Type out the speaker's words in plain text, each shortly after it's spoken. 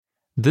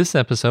This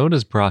episode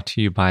is brought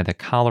to you by the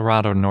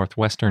Colorado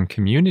Northwestern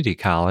Community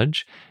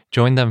College.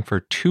 Join them for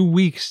 2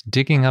 weeks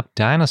digging up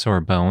dinosaur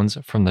bones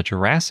from the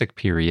Jurassic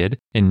period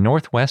in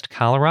Northwest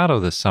Colorado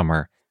this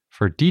summer.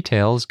 For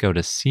details, go to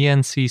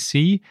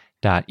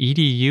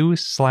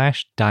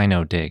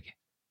cncc.edu/dinodig.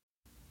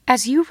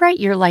 As you write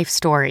your life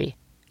story,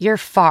 you're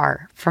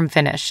far from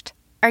finished.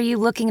 Are you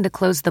looking to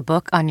close the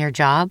book on your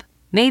job?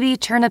 Maybe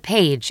turn a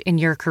page in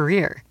your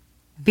career?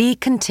 Be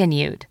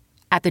continued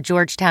at the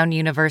Georgetown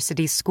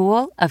University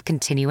School of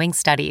Continuing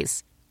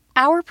Studies.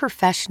 Our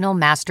professional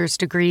master's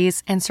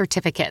degrees and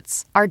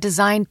certificates are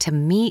designed to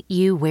meet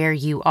you where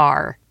you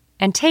are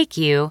and take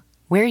you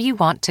where you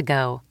want to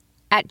go.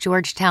 At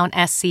Georgetown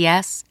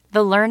SCS,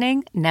 the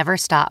learning never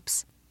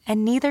stops,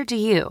 and neither do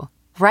you.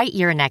 Write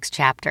your next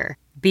chapter.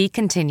 Be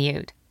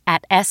continued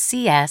at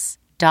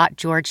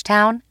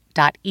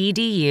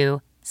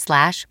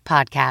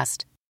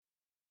scs.georgetown.edu/podcast.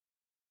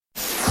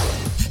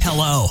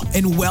 Hello,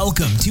 and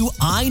welcome to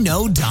I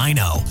Know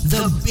Dino,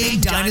 the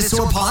Big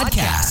Dinosaur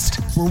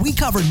Podcast, where we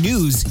cover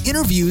news,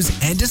 interviews,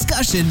 and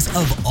discussions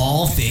of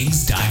all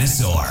things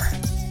dinosaur.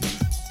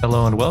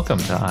 Hello and welcome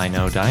to I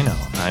Know Dino.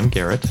 I'm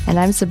Garrett. And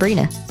I'm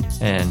Sabrina.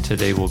 And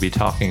today we'll be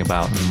talking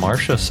about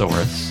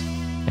Martiasaurus,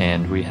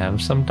 and we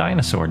have some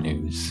dinosaur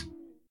news.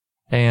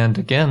 And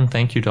again,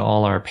 thank you to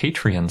all our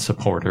Patreon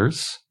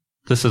supporters.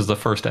 This is the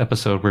first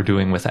episode we're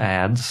doing with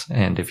ads,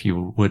 and if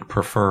you would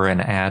prefer an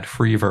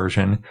ad-free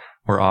version,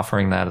 we're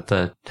offering that at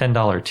the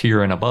 $10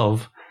 tier and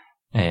above.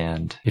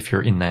 And if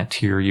you're in that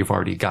tier, you've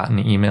already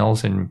gotten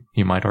emails and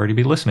you might already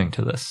be listening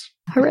to this.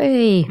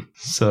 Hooray!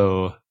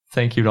 So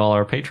thank you to all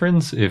our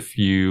patrons. If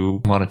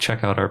you want to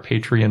check out our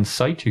Patreon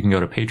site, you can go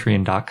to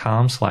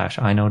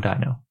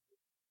patreon.com/iknowdino.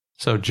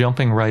 So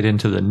jumping right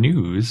into the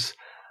news,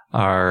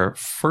 our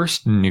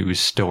first news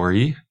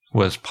story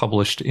was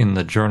published in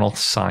the journal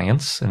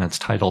Science, and it's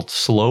titled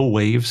Slow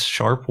Waves,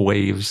 Sharp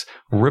Waves,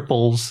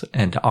 Ripples,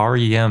 and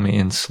REM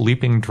in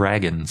Sleeping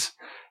Dragons.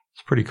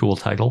 It's a pretty cool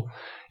title.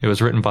 It was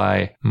written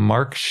by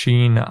Mark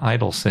Sheen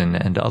Idelson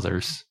and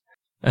others.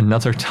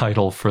 Another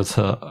title for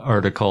the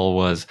article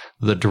was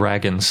The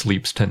Dragon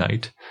Sleeps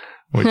Tonight,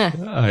 which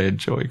I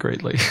enjoy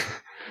greatly.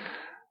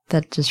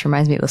 That just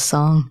reminds me of a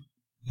song.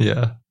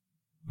 Yeah.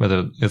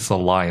 But it's The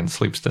Lion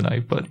Sleeps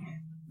Tonight, but...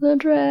 The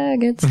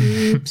dragon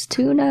sleeps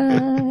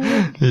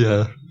tonight.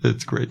 Yeah,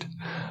 it's great.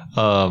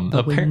 A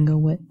wing a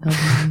wet.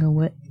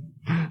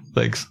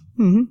 Thanks.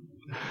 Mm-hmm.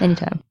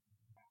 Anytime.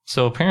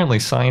 So apparently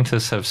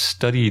scientists have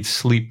studied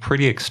sleep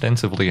pretty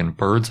extensively in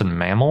birds and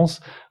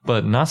mammals,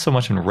 but not so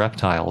much in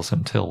reptiles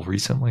until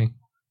recently.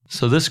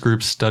 So this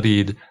group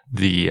studied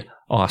the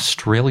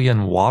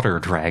Australian water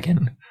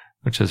dragon,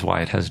 which is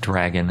why it has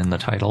dragon in the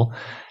title.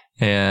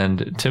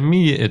 And to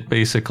me, it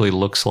basically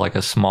looks like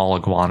a small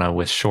iguana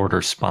with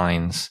shorter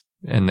spines.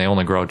 And they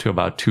only grow to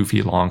about 2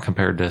 feet long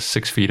compared to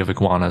 6 feet of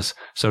iguanas.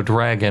 So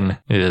dragon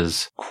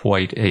is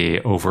quite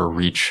a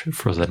overreach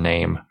for the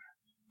name.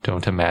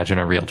 Don't imagine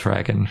a real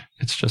dragon.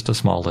 It's just a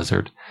small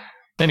lizard.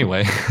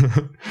 Anyway,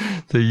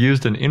 they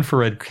used an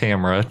infrared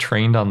camera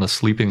trained on the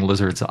sleeping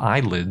lizard's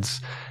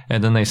eyelids.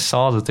 And then they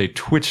saw that they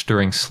twitched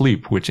during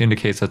sleep, which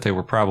indicates that they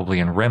were probably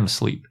in REM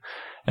sleep.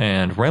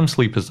 And REM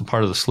sleep is the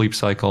part of the sleep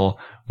cycle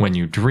when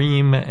you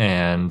dream,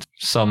 and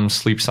some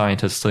sleep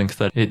scientists think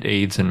that it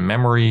aids in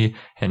memory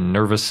and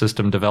nervous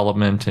system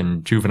development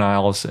in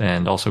juveniles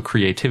and also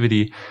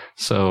creativity,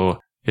 so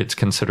it's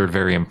considered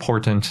very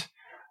important.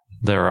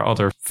 There are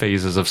other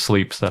phases of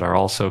sleep that are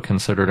also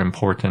considered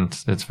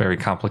important. It's very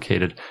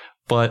complicated.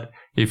 But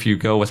if you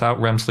go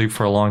without REM sleep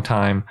for a long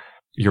time,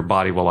 your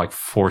body will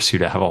force you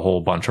to have a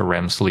whole bunch of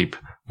REM sleep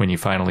when you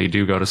finally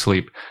do go to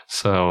sleep.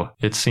 So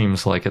it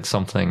seems like it's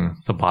something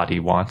the body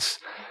wants.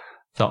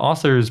 The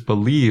authors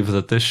believe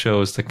that this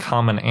shows the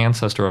common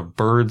ancestor of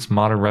birds,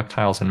 modern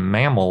reptiles, and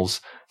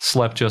mammals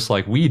slept just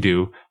like we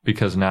do,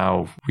 because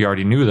now we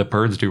already knew that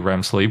birds do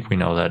REM sleep. We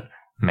know that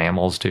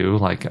mammals do,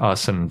 like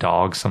us and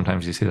dogs.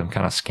 Sometimes you see them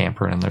kind of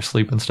scampering in their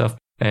sleep and stuff.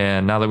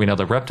 And now that we know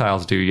that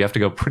reptiles do, you have to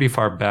go pretty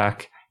far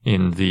back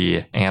in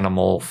the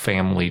animal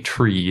family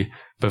tree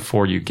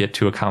before you get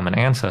to a common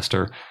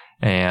ancestor.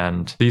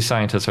 And these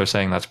scientists are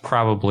saying that's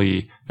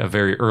probably a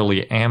very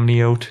early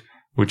amniote,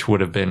 which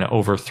would have been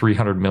over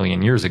 300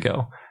 million years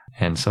ago.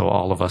 And so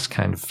all of us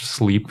kind of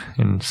sleep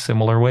in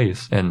similar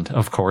ways. And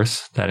of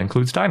course, that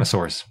includes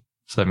dinosaurs.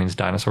 So that means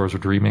dinosaurs were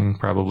dreaming,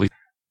 probably.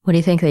 What do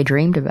you think they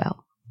dreamed about?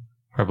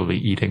 Probably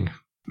eating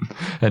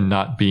and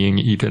not being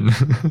eaten.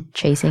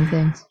 Chasing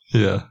things?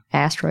 Yeah.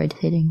 Asteroid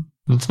hitting?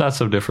 It's not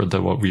so different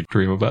than what we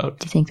dream about.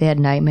 Do you think they had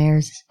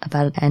nightmares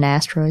about an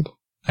asteroid?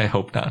 I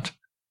hope not.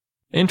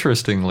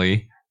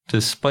 Interestingly,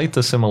 despite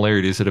the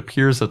similarities, it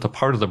appears that the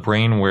part of the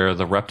brain where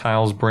the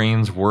reptiles'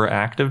 brains were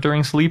active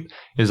during sleep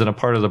is in a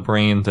part of the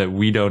brain that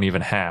we don't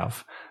even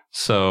have.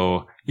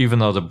 So even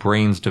though the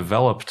brains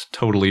developed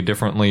totally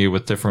differently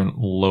with different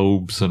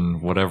lobes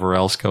and whatever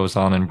else goes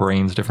on in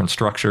brains, different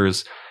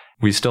structures,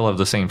 we still have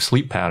the same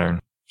sleep pattern.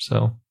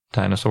 So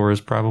dinosaurs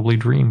probably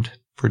dreamed.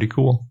 Pretty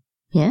cool.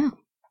 Yeah.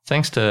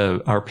 Thanks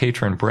to our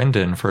patron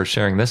Brendan for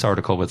sharing this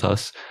article with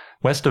us.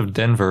 West of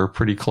Denver,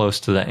 pretty close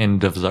to the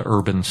end of the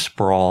urban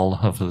sprawl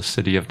of the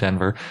city of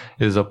Denver,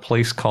 is a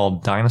place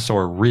called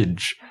Dinosaur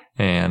Ridge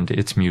and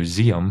its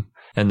museum.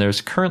 And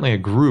there's currently a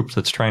group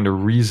that's trying to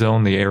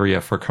rezone the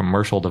area for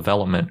commercial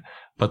development.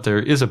 But there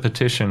is a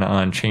petition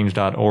on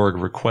change.org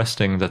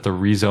requesting that the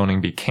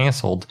rezoning be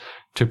canceled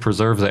to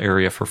preserve the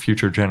area for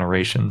future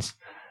generations.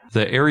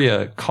 The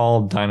area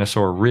called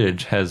Dinosaur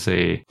Ridge has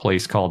a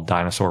place called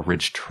Dinosaur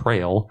Ridge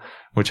Trail,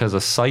 which has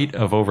a site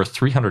of over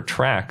 300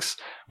 tracks,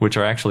 which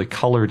are actually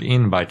colored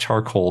in by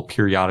charcoal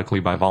periodically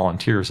by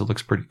volunteers. It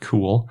looks pretty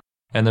cool.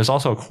 And there's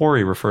also a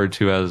quarry referred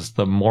to as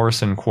the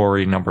Morrison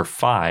Quarry number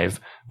 5,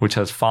 which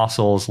has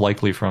fossils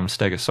likely from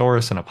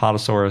Stegosaurus and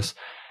Apatosaurus,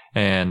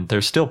 and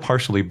they're still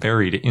partially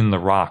buried in the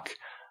rock,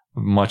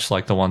 much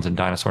like the ones in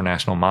Dinosaur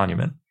National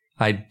Monument.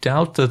 I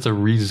doubt that the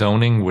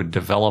rezoning would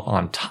develop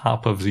on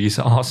top of these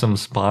awesome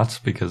spots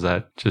because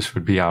that just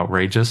would be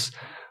outrageous.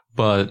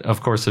 But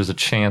of course, there's a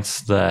chance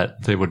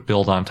that they would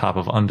build on top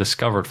of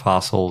undiscovered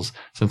fossils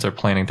since they're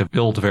planning to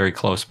build very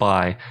close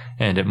by,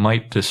 and it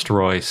might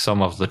destroy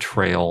some of the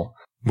trail,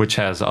 which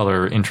has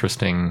other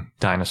interesting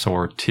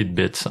dinosaur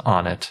tidbits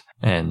on it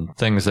and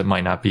things that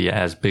might not be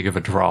as big of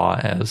a draw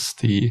as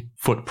the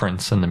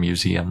footprints in the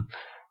museum.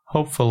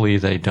 Hopefully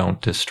they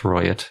don't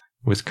destroy it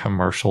with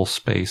commercial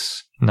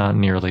space. Not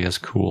nearly as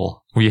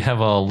cool. We have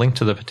a link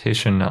to the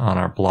petition on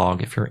our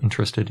blog if you're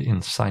interested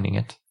in signing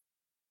it.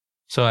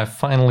 So I've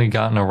finally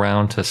gotten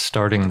around to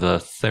starting the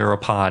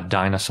Theropod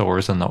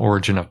Dinosaurs and the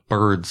Origin of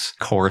Birds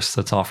course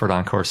that's offered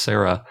on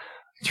Coursera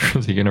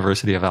through the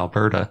University of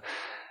Alberta.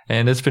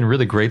 And it's been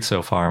really great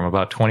so far. I'm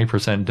about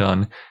 20%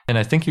 done, and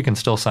I think you can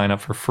still sign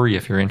up for free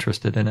if you're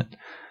interested in it.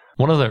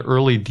 One of the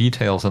early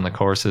details in the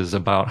course is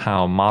about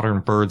how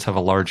modern birds have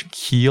a large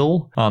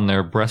keel on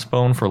their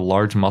breastbone for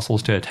large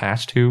muscles to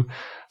attach to,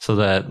 so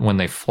that when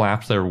they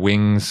flap their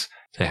wings,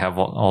 they have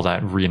all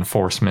that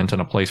reinforcement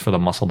and a place for the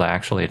muscle to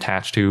actually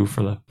attach to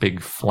for the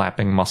big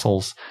flapping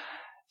muscles.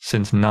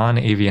 Since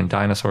non-avian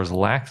dinosaurs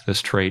lack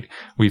this trait,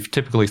 we've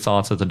typically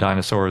thought that the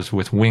dinosaurs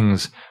with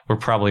wings were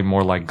probably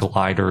more like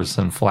gliders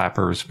than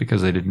flappers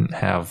because they didn't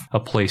have a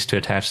place to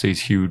attach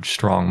these huge,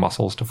 strong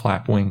muscles to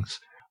flap wings.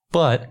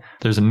 But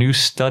there's a new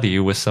study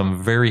with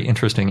some very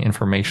interesting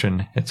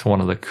information. It's one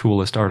of the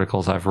coolest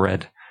articles I've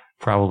read,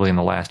 probably in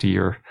the last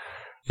year.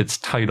 It's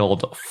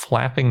titled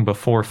Flapping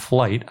Before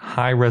Flight,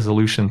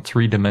 High-Resolution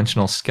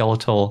 3-Dimensional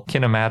Skeletal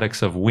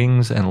Kinematics of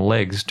Wings and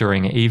Legs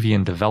During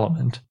Avian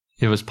Development.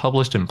 It was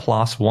published in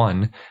PLOS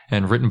One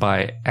and written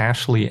by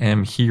Ashley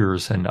M.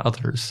 Heers and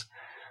others.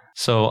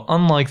 So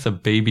unlike the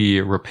baby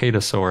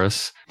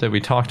Rapatosaurus that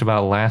we talked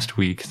about last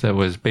week that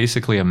was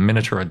basically a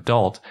miniature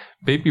adult,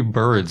 baby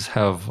birds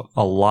have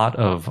a lot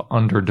of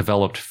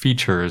underdeveloped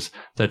features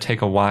that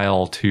take a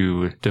while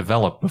to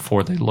develop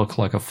before they look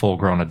like a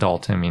full-grown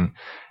adult. I mean,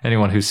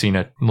 anyone who's seen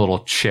a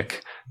little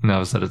chick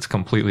knows that it's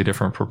completely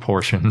different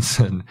proportions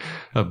and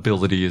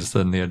abilities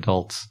than the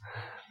adults.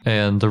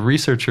 And the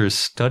researchers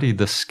studied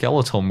the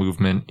skeletal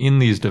movement in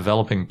these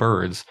developing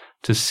birds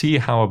to see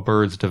how a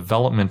bird's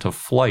development of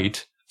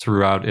flight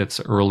throughout its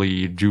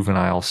early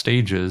juvenile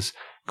stages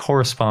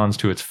corresponds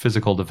to its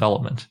physical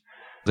development.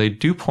 They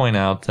do point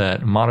out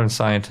that modern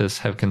scientists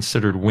have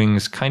considered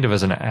wings kind of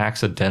as an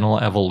accidental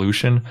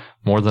evolution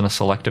more than a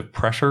selective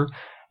pressure,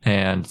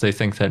 and they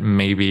think that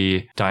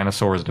maybe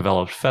dinosaurs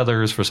developed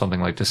feathers for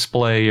something like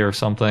display or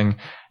something,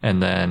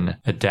 and then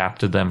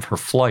adapted them for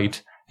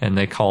flight, and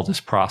they call this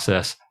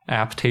process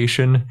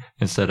aptation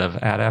instead of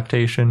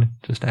adaptation,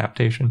 just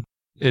aptation.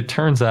 It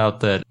turns out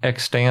that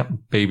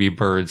extant baby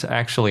birds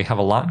actually have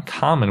a lot in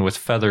common with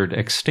feathered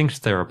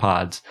extinct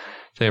theropods.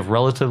 They have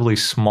relatively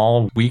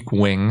small, weak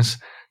wings.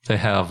 They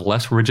have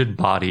less rigid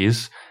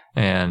bodies.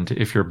 And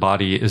if your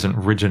body isn't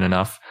rigid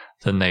enough,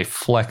 then they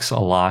flex a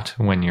lot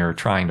when you're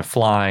trying to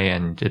fly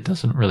and it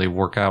doesn't really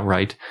work out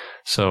right.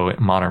 So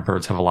modern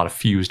birds have a lot of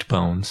fused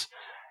bones.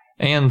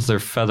 And their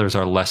feathers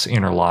are less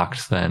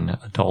interlocked than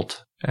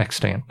adult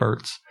extant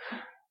birds.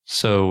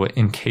 So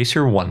in case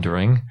you're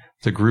wondering,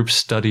 the group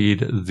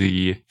studied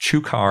the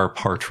chukar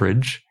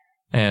partridge,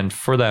 and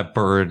for that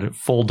bird,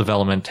 full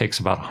development takes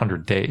about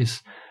 100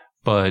 days.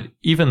 But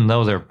even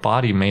though their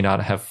body may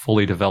not have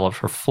fully developed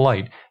for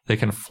flight, they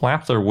can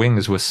flap their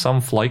wings with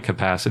some flight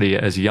capacity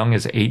as young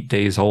as 8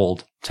 days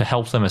old to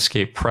help them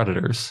escape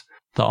predators.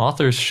 The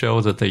authors show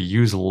that they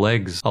use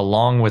legs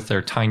along with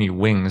their tiny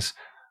wings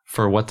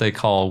for what they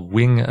call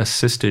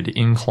wing-assisted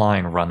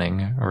incline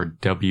running, or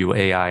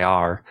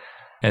WAIR,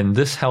 and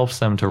this helps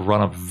them to run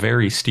up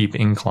very steep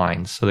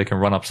inclines, so they can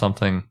run up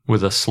something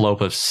with a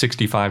slope of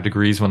 65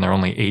 degrees when they're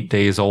only 8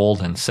 days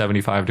old and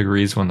 75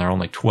 degrees when they're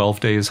only 12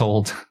 days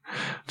old,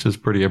 which is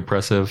pretty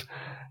impressive.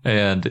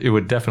 And it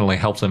would definitely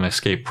help them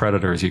escape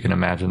predators. You can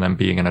imagine them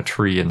being in a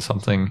tree and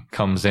something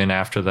comes in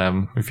after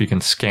them. If you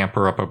can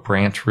scamper up a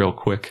branch real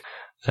quick,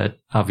 that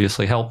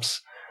obviously helps.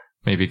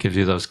 Maybe it gives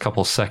you those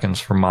couple seconds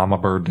for mama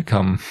bird to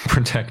come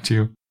protect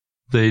you.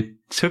 They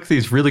took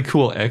these really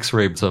cool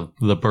x-rays of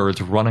the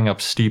birds running up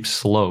steep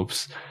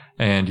slopes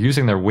and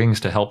using their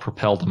wings to help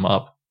propel them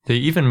up. They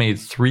even made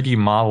 3D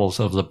models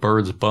of the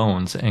bird's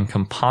bones and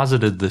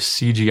composited the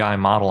CGI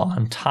model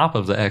on top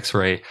of the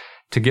X-ray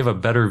to give a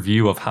better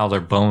view of how their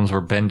bones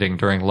were bending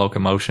during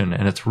locomotion,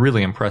 and it's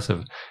really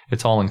impressive.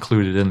 It's all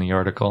included in the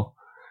article.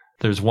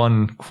 There's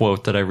one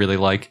quote that I really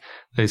like.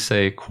 They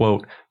say,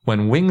 quote,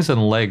 "When wings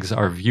and legs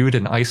are viewed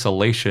in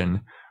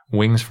isolation,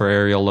 wings for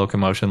aerial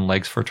locomotion,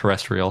 legs for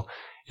terrestrial,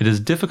 it is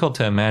difficult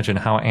to imagine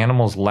how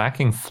animals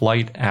lacking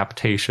flight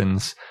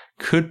adaptations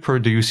could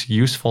produce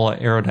useful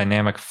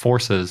aerodynamic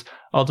forces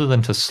other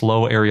than to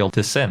slow aerial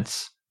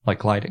descents, like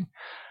gliding.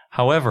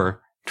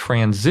 However,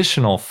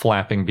 transitional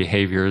flapping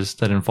behaviors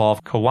that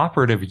involve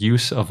cooperative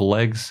use of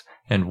legs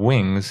and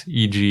wings,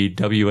 e.g.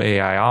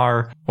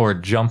 WAIR, or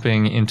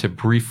jumping into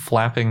brief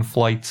flapping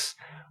flights,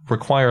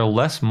 require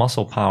less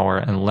muscle power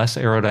and less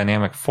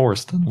aerodynamic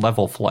force than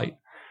level flight.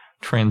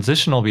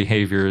 Transitional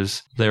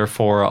behaviors,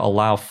 therefore,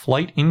 allow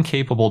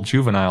flight-incapable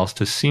juveniles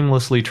to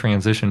seamlessly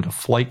transition to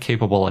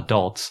flight-capable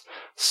adults,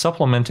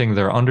 supplementing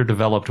their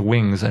underdeveloped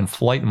wings and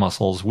flight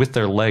muscles with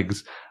their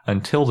legs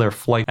until their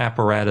flight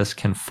apparatus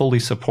can fully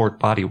support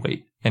body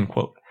weight," end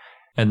quote.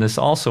 And this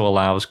also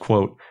allows,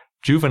 quote,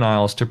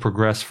 "juveniles to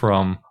progress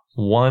from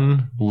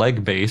 1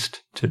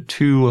 leg-based to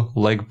 2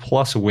 leg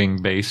plus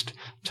wing-based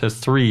to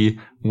 3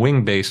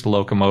 wing-based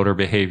locomotor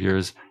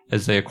behaviors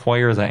as they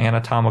acquire the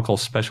anatomical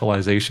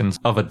specializations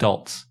of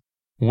adults.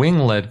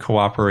 Wing-led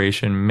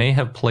cooperation may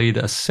have played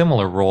a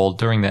similar role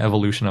during the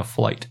evolution of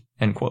flight,"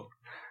 end quote.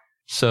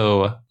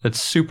 So it's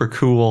super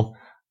cool.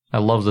 I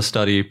love the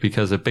study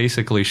because it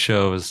basically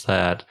shows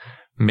that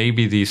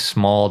maybe these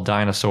small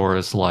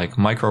dinosaurs like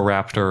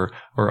Microraptor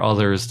or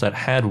others that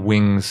had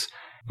wings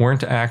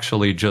weren't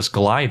actually just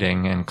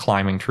gliding and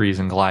climbing trees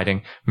and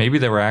gliding. Maybe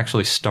they were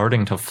actually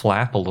starting to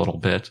flap a little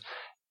bit.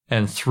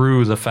 And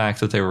through the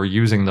fact that they were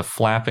using the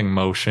flapping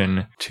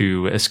motion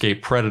to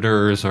escape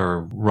predators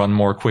or run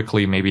more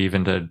quickly, maybe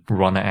even to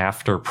run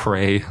after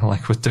prey,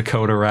 like with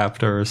Dakota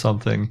Raptor or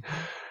something,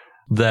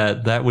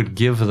 that would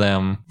give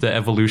them the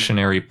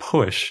evolutionary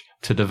push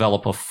to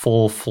develop a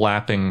full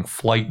flapping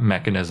flight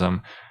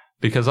mechanism.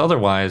 Because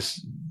otherwise,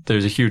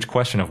 there's a huge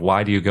question of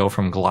why do you go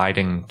from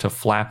gliding to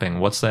flapping?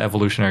 What's the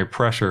evolutionary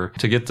pressure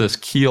to get this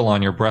keel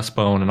on your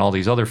breastbone and all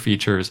these other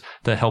features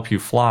that help you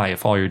fly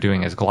if all you're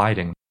doing is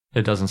gliding?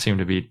 It doesn't seem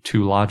to be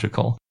too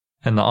logical.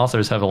 And the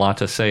authors have a lot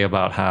to say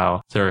about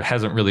how there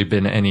hasn't really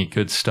been any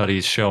good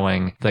studies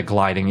showing that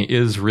gliding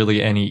is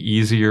really any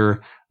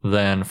easier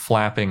than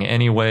flapping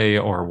anyway,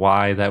 or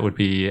why that would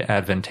be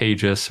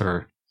advantageous,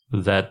 or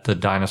that the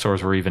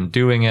dinosaurs were even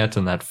doing it,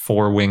 and that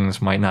 4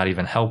 wings might not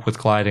even help with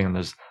gliding. And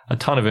there's a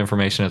ton of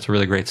information. It's a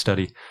really great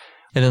study.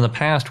 And in the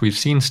past, we've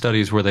seen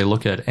studies where they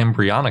look at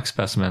embryonic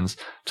specimens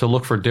to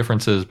look for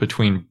differences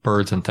between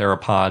birds and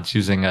theropods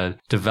using a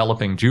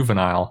developing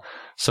juvenile.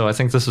 So I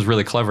think this is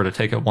really clever to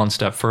take it one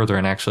step further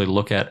and actually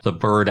look at the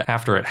bird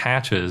after it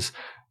hatches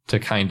to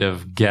kind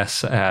of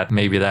guess at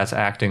maybe that's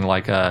acting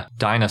like a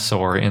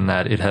dinosaur in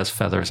that it has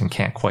feathers and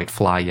can't quite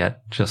fly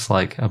yet, just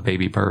like a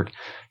baby bird.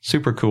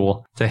 Super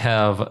cool. They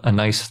have a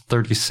nice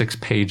 36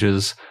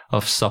 pages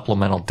of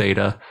supplemental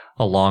data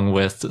along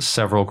with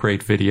several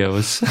great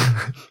videos,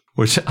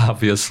 which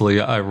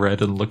obviously I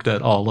read and looked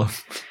at all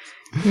of.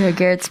 Yeah,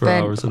 Garrett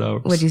spent, hours and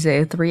hours. What'd you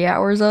say, 3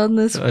 hours on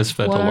this? I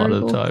spent a lot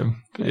of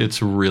time.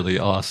 It's really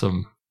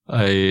awesome.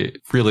 I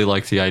really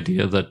like the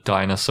idea that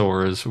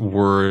dinosaurs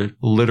were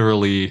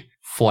literally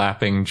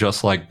flapping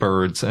just like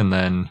birds and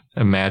then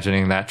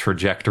imagining that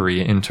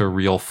trajectory into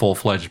real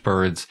full-fledged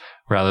birds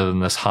rather than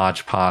this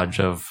hodgepodge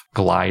of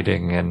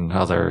gliding and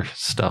other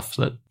stuff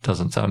that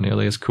doesn't sound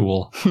nearly as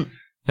cool.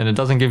 And it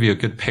doesn't give you a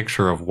good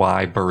picture of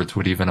why birds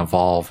would even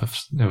evolve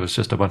if it was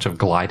just a bunch of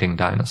gliding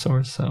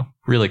dinosaurs. So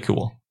really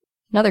cool.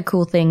 Another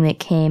cool thing that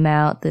came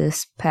out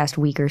this past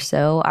week or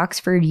so,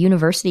 Oxford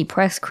University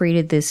Press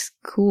created this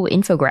cool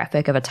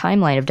infographic of a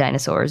timeline of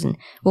dinosaurs, and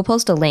we'll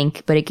post a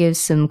link, but it gives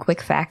some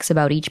quick facts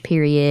about each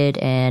period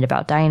and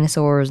about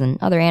dinosaurs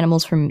and other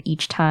animals from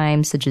each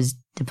time, such as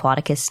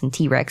Diplodocus and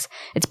T-Rex.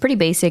 It's pretty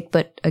basic,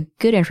 but a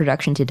good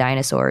introduction to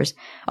dinosaurs,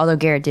 although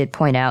Garrett did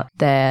point out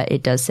that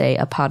it does say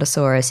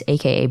Apatosaurus,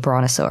 aka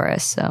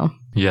Brontosaurus, so...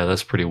 Yeah,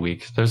 that's pretty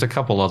weak. There's a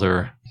couple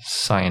other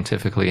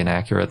scientifically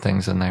inaccurate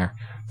things in there.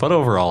 But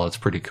overall, it's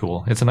pretty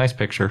cool. It's a nice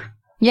picture.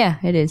 Yeah,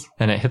 it is.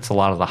 And it hits a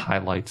lot of the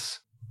highlights.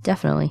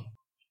 Definitely.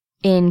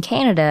 In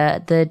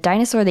Canada, the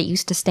dinosaur that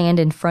used to stand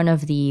in front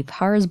of the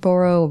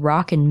Parsboro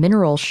Rock and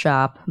Mineral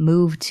Shop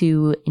moved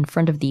to in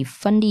front of the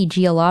Fundy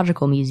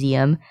Geological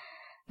Museum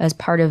as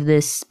part of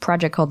this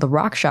project called the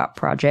Rock Shop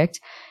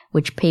Project,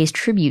 which pays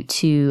tribute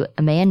to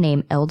a man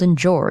named Eldon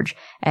George,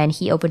 and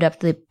he opened up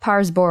the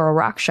Parsboro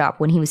Rock Shop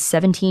when he was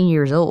 17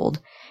 years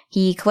old.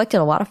 He collected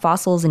a lot of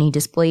fossils and he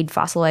displayed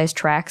fossilized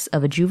tracks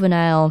of a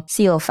juvenile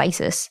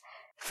Coelophysis.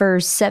 For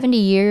 70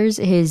 years,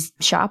 his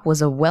shop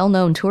was a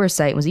well-known tourist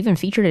site and was even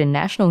featured in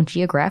National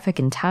Geographic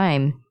and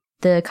Time.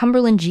 The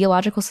Cumberland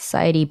Geological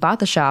Society bought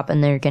the shop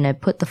and they're going to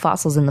put the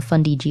fossils in the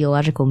Fundy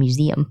Geological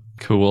Museum.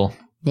 Cool.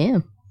 Yeah.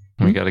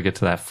 We got to get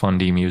to that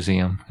Fundy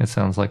Museum. It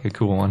sounds like a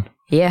cool one.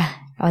 Yeah.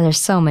 Oh, there's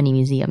so many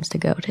museums to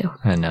go to.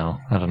 I know.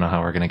 I don't know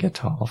how we're going to get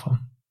to all of them.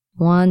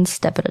 One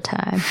step at a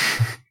time.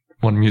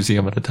 One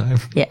museum at a time.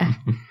 Yeah.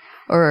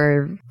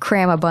 Or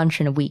cram a bunch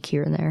in a week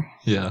here and there.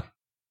 Yeah.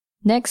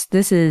 Next,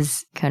 this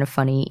is kind of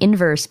funny.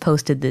 Inverse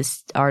posted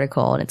this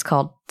article, and it's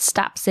called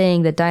Stop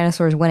Saying That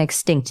Dinosaurs Went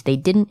Extinct. They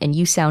Didn't, and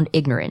You Sound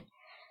Ignorant.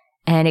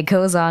 And it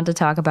goes on to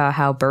talk about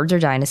how birds are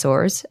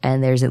dinosaurs,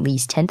 and there's at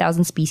least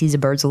 10,000 species of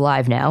birds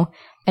alive now.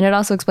 And it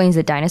also explains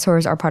that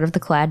dinosaurs are part of the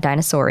clade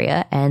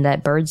Dinosauria, and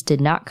that birds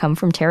did not come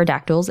from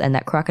pterodactyls, and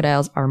that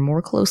crocodiles are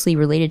more closely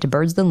related to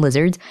birds than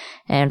lizards,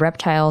 and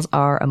reptiles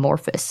are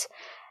amorphous.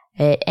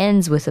 It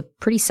ends with a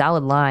pretty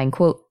solid line,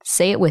 quote,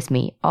 "Say it with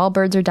me. All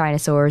birds are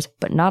dinosaurs,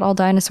 but not all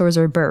dinosaurs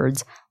are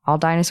birds. All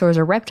dinosaurs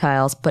are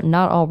reptiles, but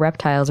not all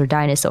reptiles are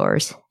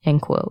dinosaurs,"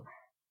 end quote.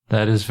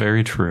 That is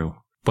very true.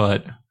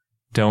 But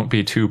don't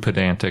be too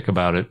pedantic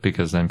about it,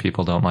 because then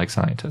people don't like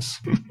scientists.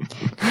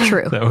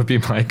 True. That would be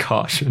my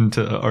caution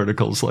to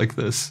articles like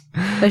this.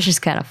 It's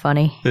just kind of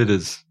funny. It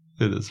is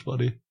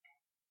funny.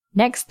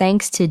 Next,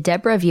 thanks to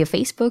Deborah via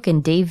Facebook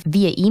and Dave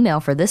via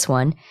email for this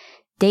one.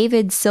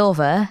 David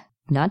Silva,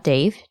 not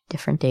Dave,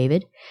 different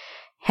David,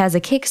 has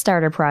a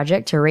Kickstarter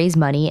project to raise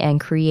money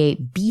and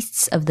create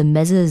Beasts of the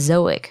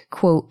Mesozoic,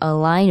 quote, "a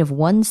line of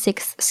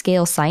 1/6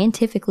 scale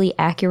scientifically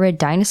accurate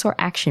dinosaur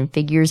action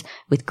figures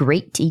with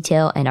great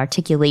detail and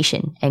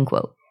articulation," end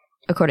quote.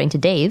 According to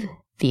Dave,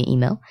 via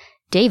email,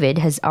 David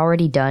has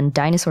already done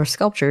dinosaur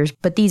sculptures,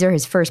 but these are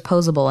his first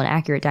posable and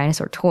accurate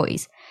dinosaur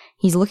toys.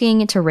 He's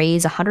looking to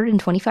raise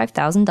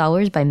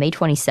 $125,000 by May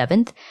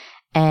 27th,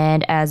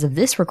 and as of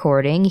this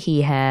recording,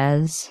 he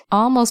has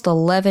almost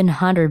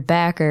 1,100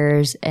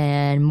 backers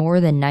and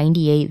more than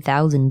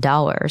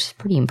 $98,000.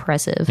 Pretty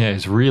impressive. Yeah,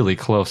 he's really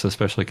close,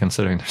 especially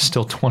considering there's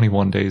still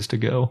 21 days to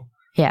go.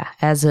 Yeah,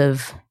 as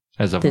of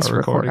this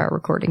our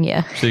recording,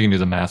 yeah. So you can do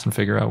the math and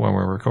figure out when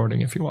we're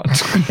recording if you want.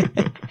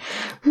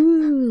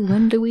 Ooh,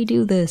 when do we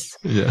do this?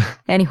 Yeah.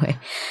 Anyway,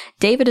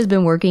 David has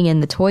been working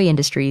in the toy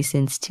industry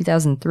since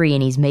 2003,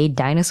 and he's made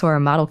dinosaur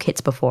model kits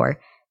before.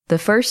 The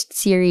first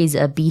series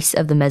of Beasts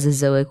of the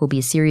Mesozoic will be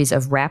a series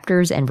of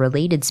raptors and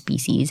related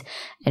species,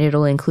 and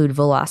it'll include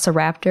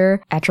Velociraptor,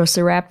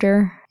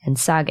 Atrociraptor, and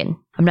Sagan.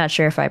 I'm not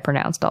sure if I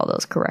pronounced all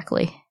those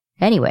correctly.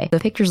 Anyway, the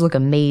pictures look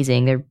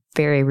amazing. They're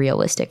very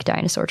realistic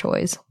dinosaur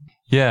toys.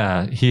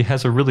 Yeah, he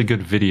has a really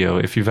good video.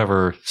 If you've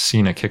ever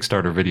seen a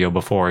Kickstarter video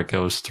before, it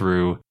goes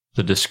through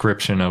the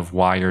description of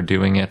why you're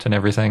doing it and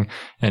everything.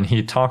 And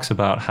he talks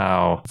about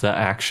how the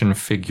action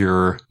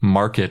figure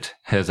market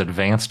has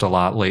advanced a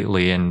lot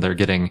lately, and they're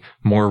getting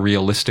more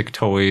realistic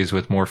toys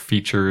with more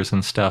features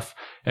and stuff,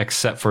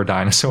 except for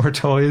dinosaur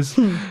toys.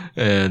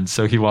 And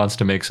so he wants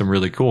to make some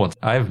really cool ones.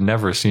 I've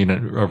never seen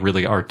a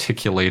really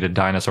articulated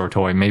dinosaur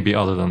toy, maybe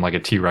other than like a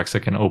T-Rex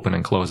that can open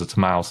and close its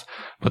mouth,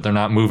 but they're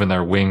not moving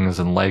their wings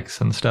and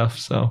legs and stuff.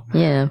 So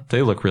yeah,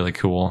 they look really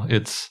cool.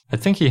 I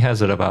think he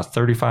has it about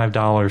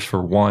 $35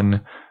 for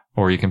one,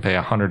 or you can pay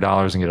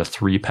 $100 and get a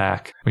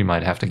 3-pack. We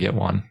might have to get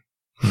one.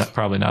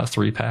 Probably not a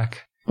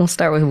 3-pack. We'll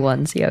start with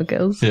one, see how it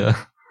goes. Yeah.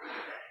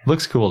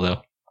 Looks cool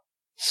though.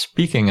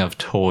 Speaking of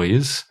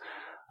toys,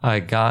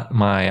 I got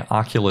my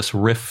Oculus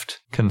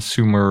Rift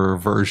consumer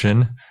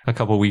version a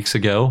couple weeks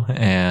ago,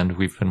 and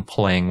we've been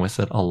playing with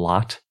it a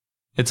lot.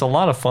 It's a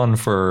lot of fun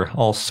for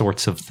all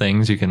sorts of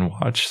things. You can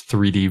watch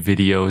 3D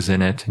videos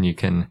in it, and you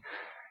can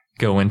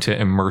go into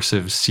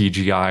immersive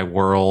CGI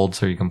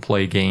worlds, or you can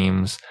play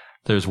games.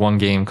 There's one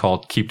game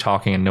called Keep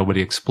Talking and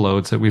Nobody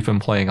Explodes that we've been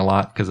playing a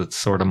lot because it's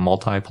sort of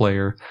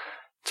multiplayer.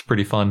 It's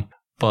pretty fun.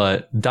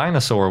 But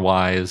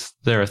dinosaur-wise,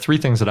 there are 3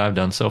 things that I've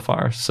done so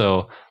far.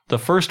 So the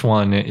first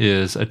one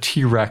is a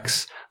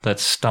T-Rex that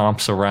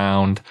stomps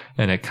around,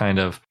 and it kind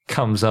of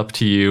comes up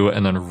to you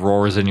and then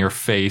roars in your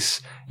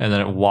face, and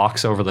then it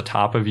walks over the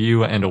top of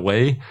you and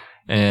away.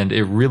 And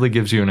it really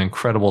gives you an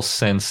incredible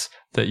sense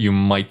that you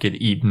might get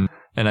eaten.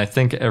 And I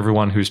think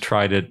everyone who's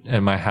tried it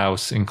at my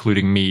house,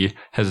 including me,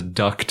 has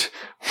ducked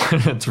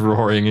when it's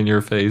roaring in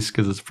your face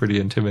because it's pretty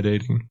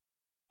intimidating.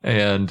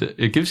 And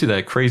it gives you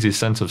that crazy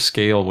sense of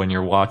scale when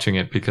you're watching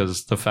it,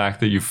 because the fact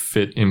that you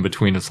fit in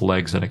between its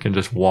legs and it can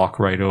just walk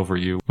right over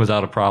you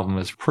without a problem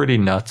is pretty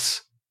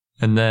nuts.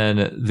 And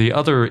then the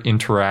other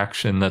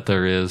interaction that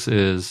there is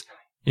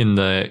in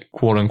the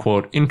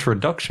quote-unquote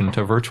introduction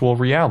to virtual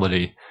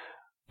reality.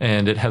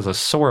 And it has a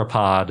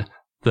sauropod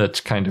that's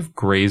kind of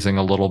grazing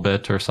a little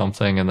bit or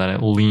something, and then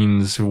it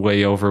leans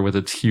way over with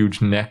its huge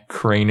neck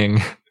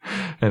craning,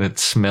 and it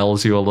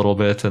smells you a little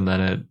bit, and then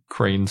it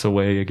cranes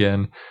away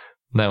again.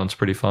 That one's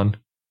pretty fun.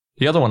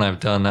 The other one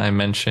I've done, I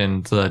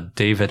mentioned the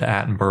David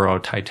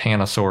Attenborough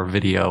Titanosaur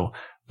video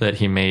that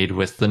he made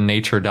with the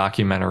Nature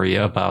documentary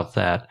about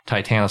that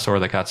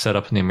Titanosaur that got set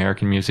up in the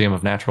American Museum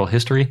of Natural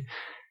History.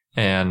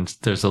 And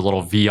there's a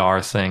little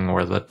VR thing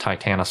where the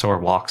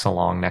Titanosaur walks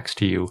along next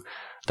to you.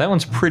 That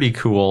one's pretty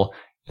cool.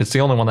 It's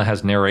the only one that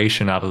has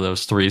narration out of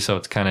those 3, so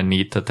it's kind of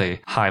neat that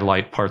they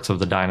highlight parts of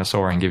the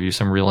dinosaur and give you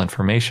some real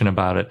information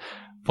about it.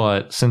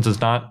 But since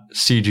it's not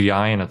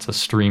CGI and it's a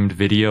streamed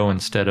video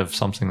instead of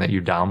something that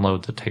you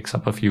download that takes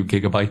up a few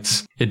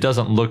gigabytes, it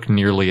doesn't look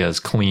nearly as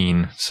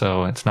clean.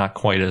 So it's not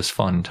quite as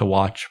fun to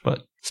watch,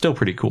 but still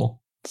pretty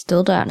cool.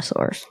 Still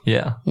dinosaurs.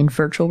 Yeah. In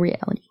virtual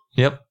reality.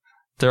 Yep.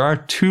 There are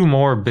 2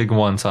 more big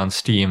ones on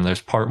Steam.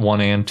 There's part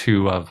 1 and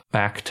 2 of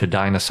Back to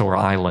Dinosaur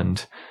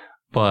Island.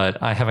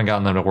 But I haven't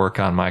gotten them to work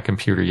on my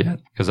computer yet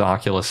because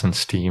Oculus and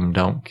Steam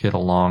don't get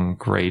along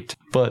great.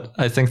 But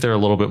I think they're a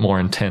little bit more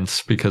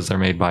intense because they're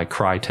made by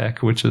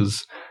Crytek, which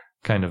is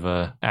kind of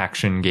a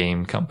action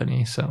game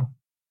company. So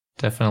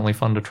definitely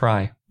fun to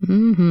try.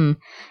 Mm-hmm.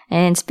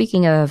 And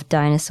speaking of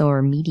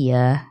dinosaur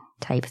media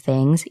type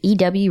things,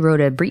 EW wrote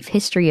a brief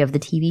history of the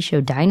TV show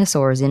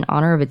Dinosaurs in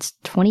honor of its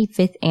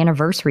 25th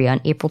anniversary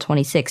on April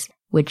 26th,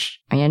 which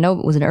I know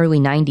it was an early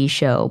 90s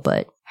show,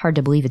 but hard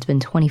to believe it's been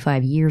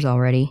 25 years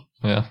already.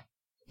 Yeah.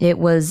 It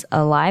was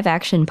a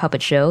live-action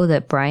puppet show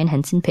that Brian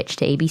Henson pitched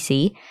to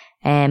ABC,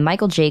 and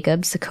Michael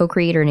Jacobs, the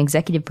co-creator and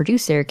executive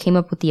producer, came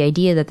up with the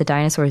idea that the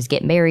dinosaurs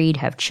get married,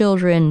 have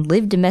children,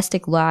 live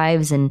domestic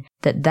lives, and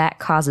that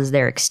causes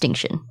their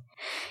extinction.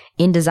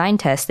 In design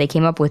tests, they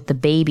came up with the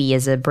baby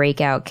as a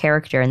breakout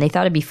character, and they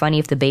thought it'd be funny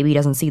if the baby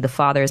doesn't see the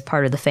father as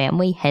part of the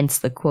family, hence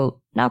the quote,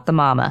 "not the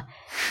mama."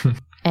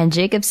 And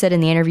Jacob said in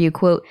the interview,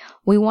 quote,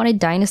 "We wanted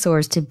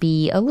dinosaurs to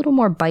be a little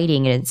more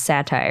biting in its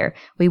satire.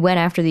 We went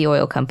after the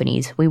oil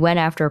companies. We went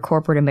after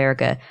corporate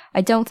America.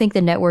 I don't think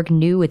the network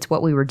knew it's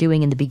what we were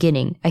doing in the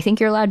beginning. I think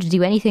you're allowed to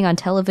do anything on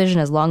television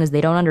as long as they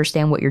don't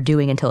understand what you're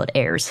doing until it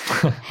airs."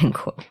 End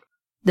quote.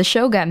 The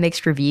show got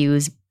mixed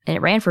reviews, and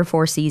it ran for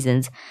 4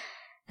 seasons.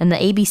 And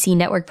the ABC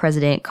network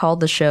president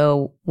called the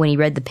show when he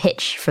read the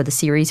pitch for the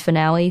series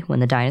finale, when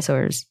the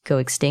dinosaurs go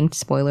extinct,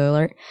 spoiler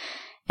alert,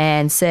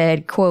 and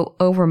said, quote,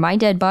 "Over my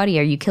dead body,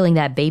 are you killing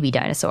that baby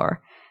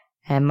dinosaur?"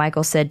 And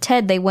Michael said,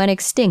 "Ted, they went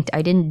extinct.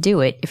 I didn't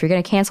do it. If you're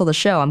going to cancel the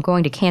show, I'm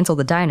going to cancel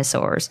the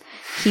dinosaurs."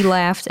 He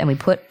laughed, and we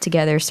put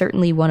together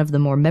certainly one of the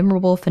more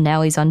memorable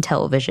finales on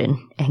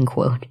television, end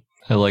quote.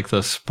 I like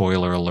the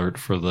spoiler alert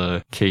for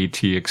the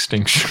KT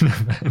extinction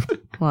event.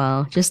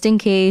 Well, just in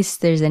case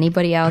there's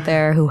anybody out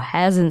there who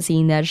hasn't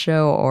seen that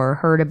show or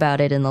heard about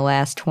it in the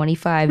last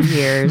 25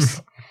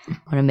 years, I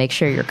want to make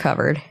sure you're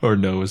covered. Or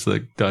knows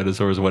that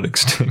dinosaurs went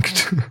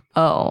extinct.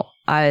 Oh,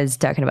 I was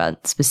talking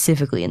about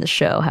specifically in the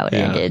show how it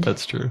ended.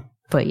 That's true.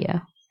 But yeah.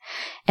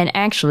 And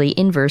actually,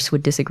 Inverse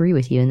would disagree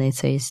with you, and they'd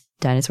say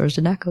dinosaurs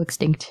did not go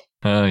extinct.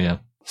 Oh, yeah.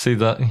 See,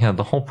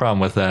 the whole problem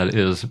with that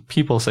is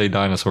people say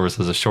dinosaurs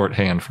is a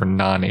shorthand for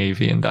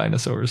non-avian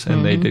dinosaurs,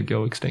 and they did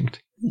go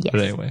extinct.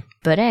 Yes.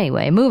 But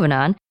anyway, moving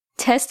on.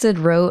 Tested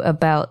wrote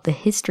about the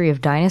history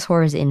of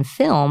dinosaurs in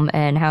film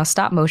and how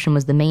stop motion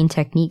was the main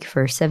technique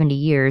for 70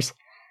 years.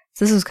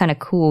 So this was kind of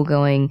cool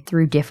going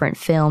through different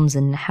films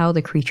and how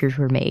the creatures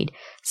were made.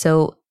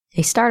 So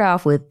they start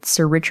off with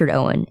Sir Richard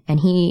Owen, and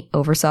he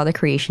oversaw the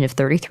creation of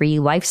 33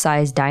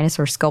 life-size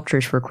dinosaur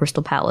sculptures for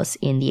Crystal Palace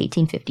in the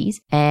 1850s.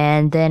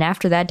 And then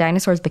after that,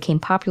 dinosaurs became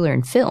popular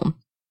in film.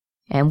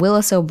 And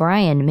Willis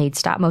O'Brien made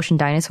stop-motion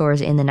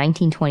dinosaurs in the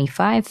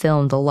 1925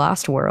 film The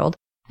Lost World.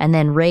 And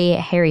then Ray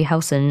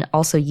Harryhausen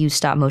also used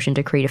stop-motion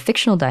to create a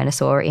fictional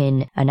dinosaur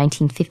in a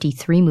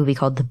 1953 movie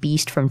called The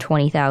Beast from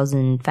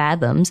 20,000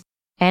 Fathoms,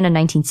 and a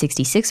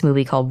 1966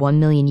 movie called 1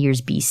 Million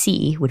Years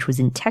BC, which was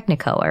in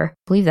Technicolor. I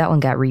believe that one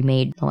got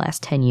remade in the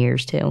last 10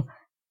 years, too.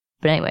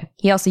 But anyway,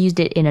 he also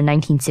used it in a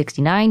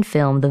 1969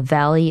 film, The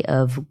Valley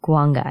of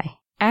Guangai.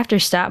 After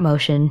stop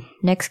motion,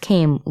 next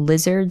came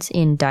lizards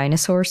in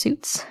dinosaur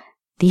suits.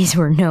 These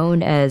were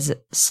known as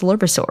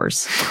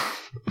slurposaurs.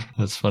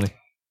 That's funny.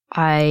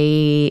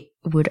 I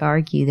would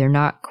argue they're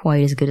not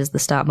quite as good as the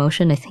stop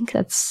motion. I think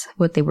that's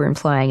what they were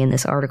implying in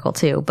this article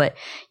too. But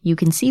you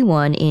can see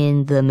one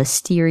in The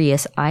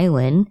Mysterious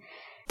Island.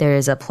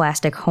 There's a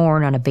plastic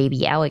horn on a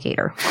baby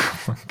alligator.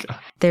 Oh my God.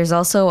 There's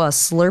also a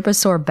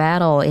slurposaur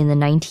battle in the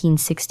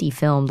 1960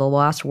 film The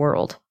Lost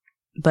World.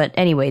 But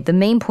anyway, the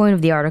main point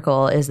of the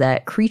article is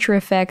that creature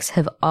effects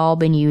have all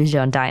been used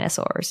on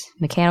dinosaurs.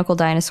 Mechanical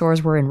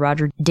dinosaurs were in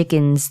Roger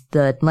Dickens'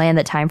 The Land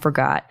That Time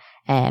Forgot,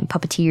 and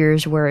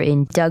puppeteers were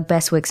in Doug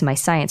Beswick's My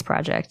Science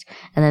Project.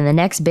 And then the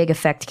next big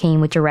effect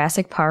came with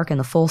Jurassic Park and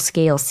the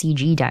full-scale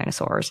CG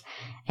dinosaurs.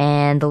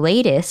 And the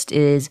latest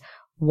is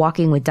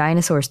Walking with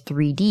Dinosaurs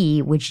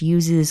 3D, which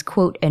uses,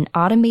 quote, an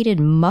automated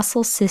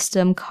muscle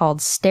system called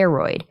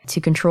Steroid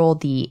to control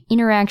the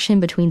interaction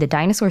between the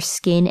dinosaur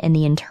skin and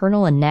the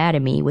internal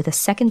anatomy, with a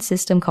second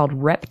system called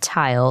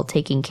Reptile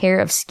taking care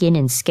of skin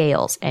and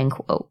scales, end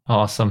quote.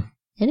 Awesome.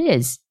 It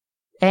is.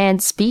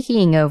 And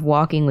speaking of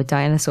Walking with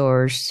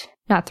Dinosaurs,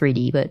 not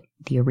 3D, but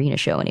the arena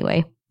show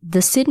anyway,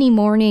 the Sydney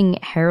Morning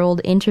Herald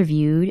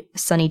interviewed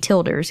Sonny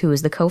Tilders, who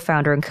is the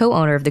co-founder and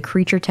co-owner of the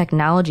Creature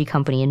Technology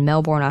Company in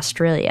Melbourne,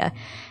 Australia.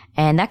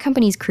 And that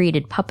company's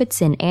created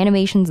puppets and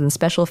animations and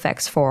special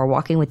effects for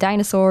Walking with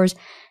Dinosaurs,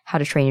 How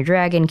to Train Your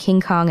Dragon,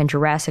 King Kong, and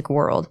Jurassic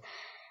World.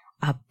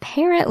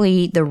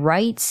 Apparently, the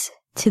rights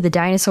to the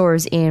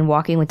dinosaurs in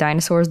Walking with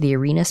Dinosaurs, the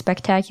Arena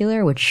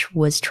Spectacular, which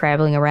was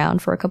traveling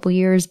around for a couple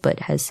years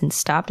but has since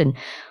stopped and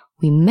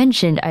we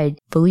mentioned, I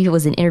believe it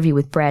was an interview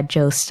with Brad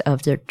Jost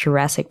of the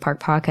Jurassic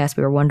Park podcast.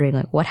 We were wondering,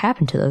 like, what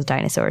happened to those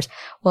dinosaurs?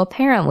 Well,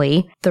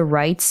 apparently the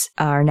rights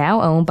are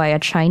now owned by a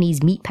Chinese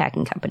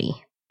meatpacking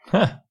company.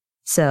 Huh.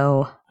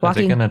 So, Are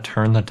they going to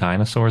turn the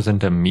dinosaurs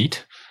into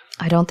meat?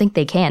 I don't think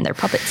they can. They're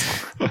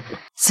puppets.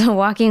 So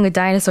Walking with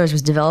Dinosaurs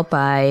was developed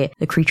by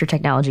the Creature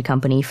Technology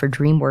Company for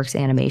DreamWorks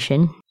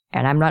Animation.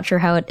 And I'm not sure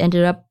how it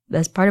ended up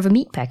as part of a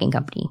meatpacking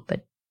company,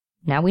 but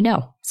now we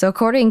know. So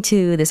according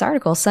to this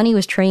article, Sonny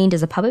was trained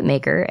as a puppet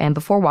maker, and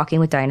before Walking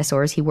with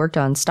Dinosaurs, he worked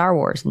on Star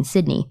Wars in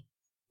Sydney.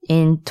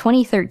 In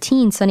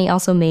 2013, Sonny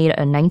also made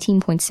a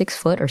 19.6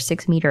 foot or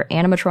 6 meter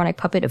animatronic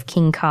puppet of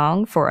King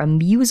Kong for a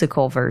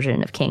musical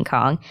version of King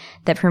Kong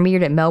that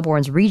premiered at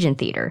Melbourne's Regent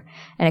Theatre.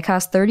 And it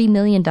cost $30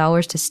 million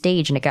to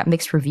stage, and it got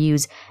mixed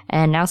reviews.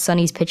 And now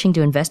Sonny's pitching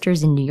to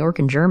investors in New York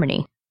and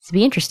Germany. It'd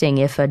be interesting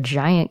if a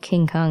giant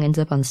King Kong ends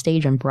up on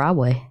stage on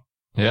Broadway.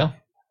 Yeah.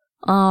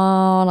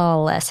 On a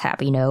less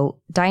happy note,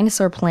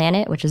 Dinosaur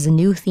Planet, which is a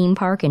new theme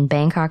park in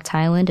Bangkok,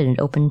 Thailand, and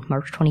it opened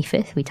March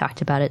 25th. We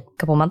talked about it a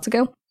couple months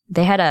ago.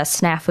 They had a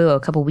snafu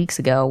a couple weeks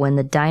ago when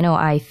the Dino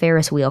Eye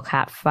Ferris wheel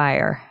caught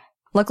fire.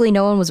 Luckily,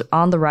 no one was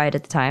on the ride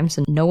at the time,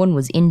 so no one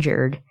was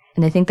injured,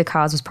 and they think the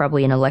cause was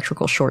probably an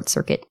electrical short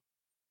circuit.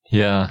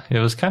 Yeah, it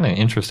was kind of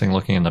interesting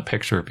looking in the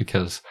picture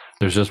because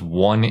there's just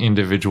one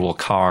individual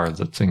car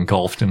that's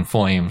engulfed in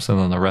flames, and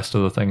then the rest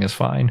of the thing is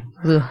fine.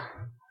 Ugh,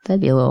 that'd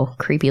be a little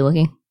creepy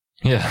looking.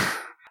 Yeah.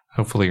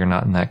 Hopefully you're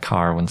not in that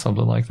car when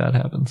something like that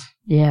happens.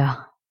 Yeah.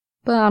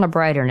 But on a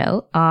brighter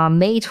note, on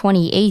May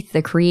 28th,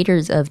 the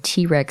creators of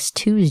T-Rex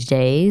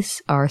Tuesdays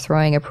are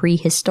throwing a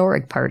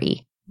prehistoric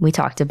party. We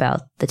talked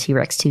about the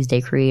T-Rex Tuesday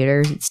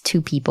creators. It's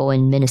 2 people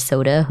in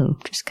Minnesota who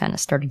just kind of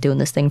started doing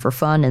this thing for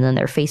fun, and then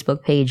their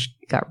Facebook page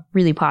got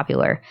really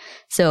popular.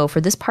 So for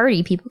this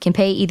party, people can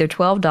pay either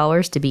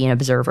 $12 to be an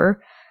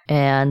observer,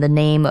 and the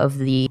name of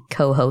the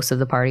co-hosts of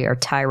the party are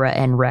Tyra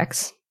and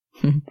Rex.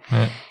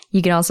 Yeah.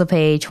 You can also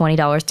pay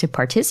 $20 to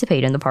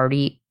participate in the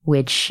party,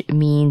 which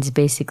means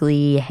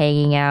basically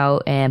hanging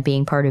out and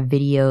being part of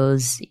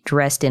videos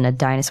dressed in a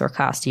dinosaur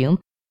costume.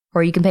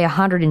 Or you can pay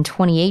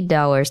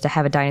 $128 to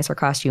have a dinosaur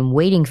costume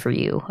waiting for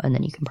you, and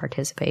then you can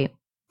participate.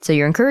 So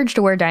you're encouraged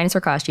to wear dinosaur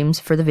costumes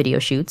for the video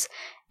shoots,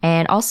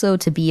 and also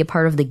to be a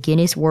part of the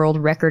Guinness World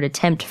Record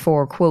attempt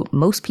for, quote,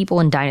 most people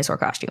in dinosaur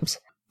costumes.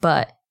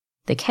 But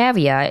the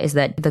caveat is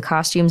that the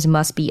costumes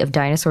must be of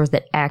dinosaurs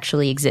that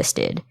actually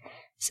existed.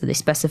 So they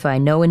specify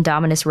no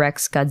Indominus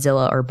Rex,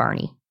 Godzilla, or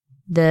Barney.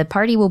 The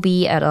party will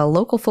be at a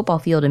local football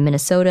field in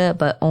Minnesota,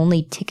 but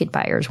only ticket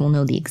buyers will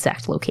know the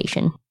exact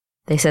location.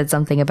 They said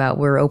something about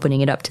we're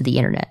opening it up to the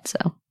internet,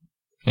 so.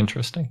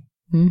 Interesting.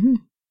 Mm-hmm.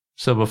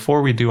 So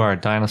before we do our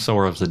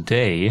dinosaur of the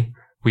day,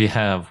 we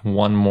have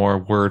one more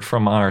word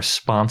from our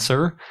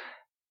sponsor.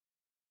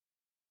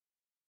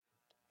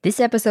 This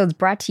episode's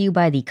brought to you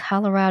by the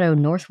Colorado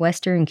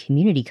Northwestern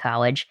Community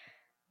College,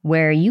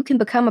 where you can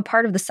become a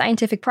part of the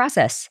scientific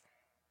process.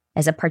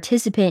 As a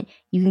participant,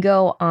 you can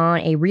go on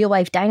a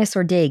real-life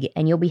dinosaur dig,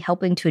 and you'll be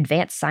helping to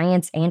advance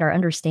science and our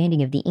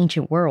understanding of the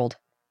ancient world.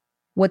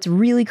 What's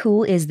really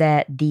cool is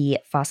that the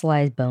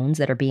fossilized bones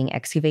that are being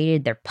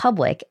excavated, they're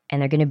public,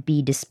 and they're going to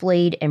be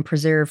displayed and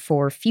preserved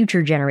for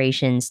future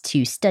generations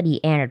to study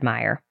and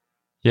admire.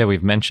 Yeah,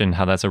 we've mentioned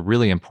how that's a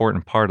really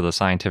important part of the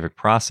scientific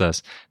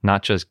process,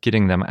 not just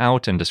getting them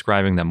out and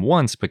describing them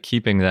once, but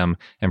keeping them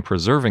and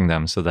preserving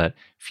them so that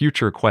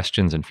future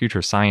questions and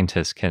future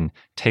scientists can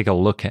take a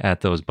look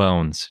at those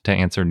bones to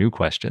answer new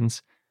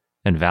questions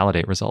and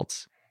validate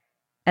results.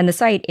 And the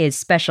site is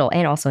special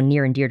and also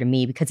near and dear to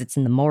me because it's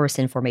in the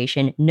Morrison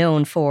Formation,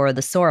 known for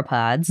the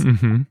sauropods,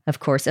 of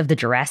course, of the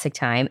Jurassic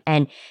time,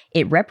 and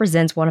it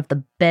represents one of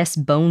the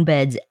best bone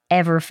beds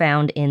ever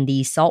found in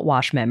the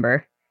Saltwash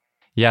member.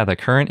 Yeah, the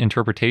current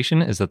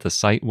interpretation is that the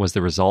site was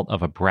the result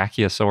of a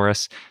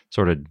Brachiosaurus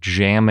sort of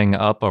jamming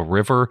up a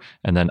river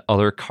and then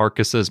other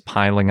carcasses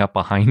piling up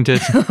behind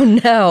it. Oh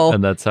no.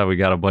 And that's how we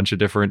got a bunch of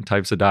different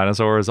types of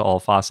dinosaurs all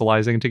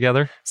fossilizing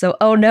together. So,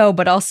 oh no,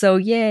 but also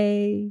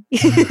yay.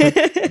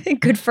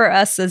 Good for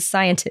us as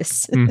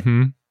scientists.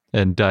 And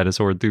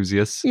dinosaur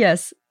enthusiasts.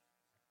 Yes.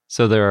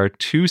 So there are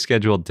 2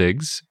 scheduled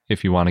digs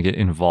if you want to get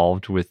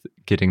involved with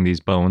getting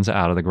these bones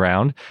out of the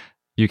ground.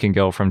 You can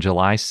go from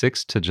July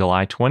 6th to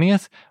July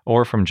 20th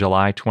or from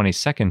July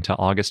 22nd to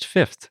August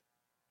 5th.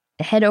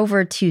 Head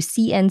over to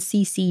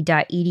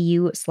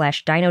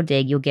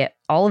cncc.edu/dinodig. You'll get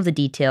all of the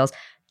details.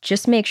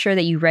 Just make sure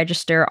that you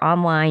register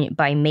online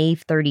by May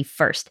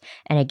 31st.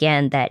 And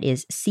again, that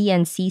is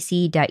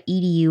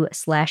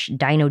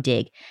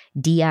cncc.edu/dinodig,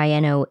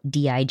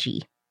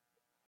 DINODIG.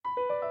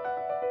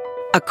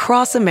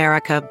 Across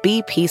America,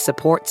 BP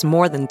supports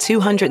more than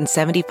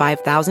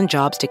 275,000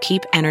 jobs to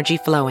keep energy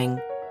flowing.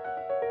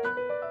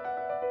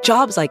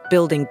 Jobs like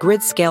building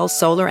grid-scale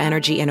solar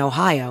energy in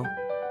Ohio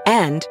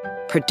and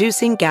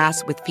producing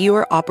gas with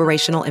fewer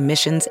operational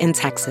emissions in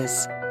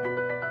Texas.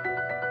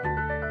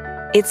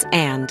 It's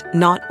and,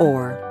 not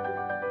or.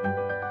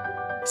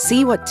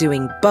 See what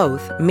doing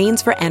both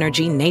means for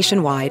energy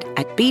nationwide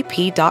at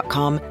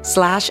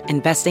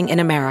bp.com/investing in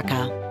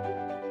America.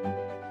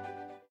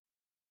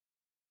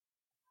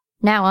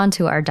 Now on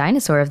to our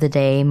dinosaur of the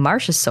day,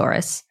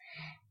 Marshsaurus.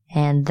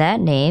 And that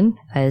name,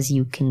 as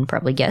you can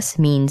probably guess,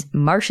 means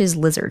Marsh's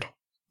lizard.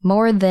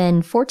 More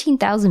than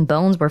 14,000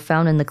 bones were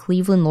found in the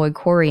Cleveland Lloyd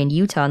Quarry in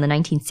Utah in the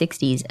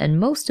 1960s, and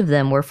most of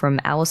them were from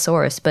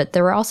Allosaurus, but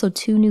there were also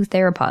 2 new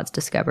theropods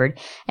discovered,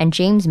 and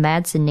James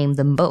Madsen named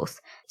them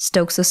both,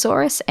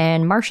 Stoxosaurus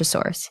and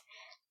Marshsaurus.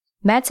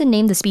 Madsen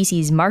named the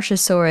species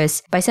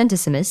Marshsaurus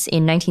bicentesimus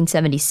in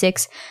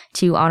 1976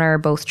 to honor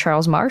both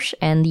Charles Marsh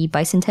and the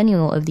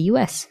bicentennial of the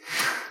U.S.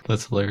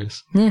 That's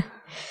hilarious. Yeah.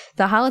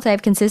 The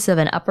holotype consists of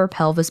an upper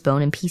pelvis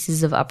bone and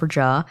pieces of upper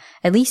jaw.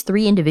 At least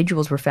 3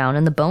 individuals were found,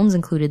 and the bones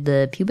included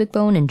the pubic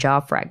bone and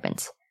jaw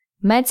fragments.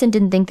 Madsen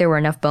didn't think there were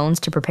enough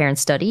bones to prepare and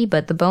study,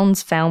 but the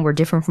bones found were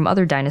different from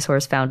other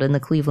dinosaurs found in the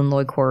Cleveland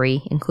Lloyd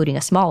Quarry, including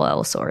a small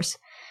Allosaurus.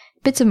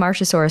 Bits of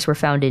Marshsaurus were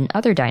found in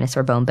other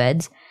dinosaur bone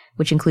beds,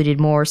 which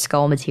included more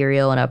skull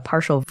material and a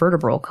partial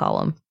vertebral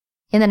column.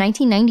 In the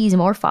 1990s,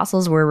 more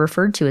fossils were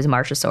referred to as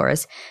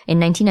Marshsaurus. In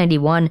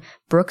 1991,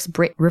 Brooks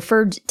Britt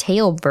referred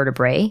tail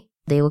vertebrae.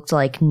 They looked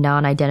like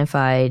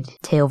non-identified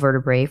tail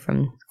vertebrae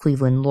from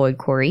Cleveland Lloyd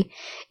Quarry.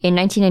 In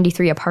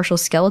 1993, a partial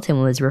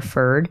skeleton was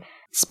referred,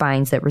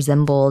 spines that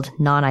resembled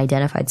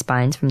non-identified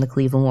spines from the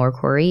Cleveland Lloyd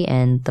Quarry,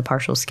 and the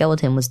partial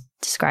skeleton was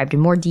described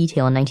in more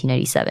detail in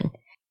 1997.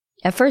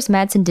 At first,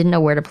 Madsen didn't know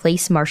where to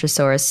place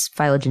Marshsaurus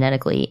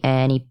phylogenetically,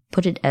 and he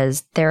put it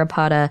as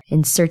Theropoda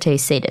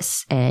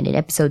incertacetus, and in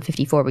episode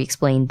 54 we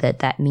explained that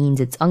that means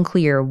it's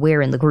unclear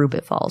where in the group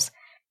it falls.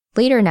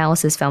 Later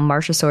analysis found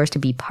Marshsaurus to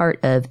be part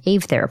of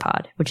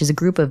Avitheropod, which is a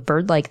group of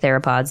bird-like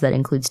theropods that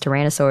includes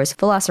Tyrannosaurus,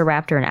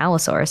 Velociraptor, and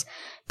Allosaurus.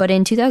 But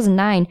in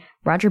 2009,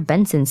 Roger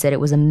Benson said it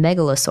was a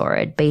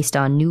megalosaurid based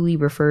on newly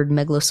referred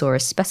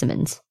Megalosaurus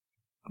specimens.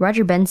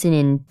 Roger Benson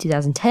in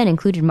 2010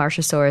 included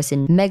Marshsaurus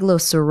in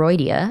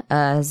Megalosauroidea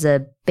as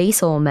a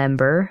basal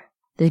member.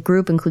 The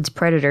group includes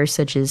predators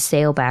such as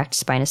sail-backed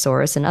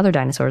Spinosaurus and other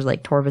dinosaurs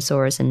like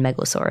Torvosaurus and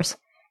Megalosaurus.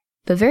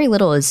 But very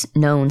little is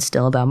known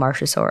still about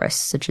Marshsaurus,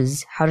 such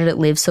as how did it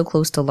live so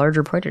close to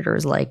larger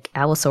predators like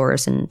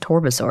Allosaurus and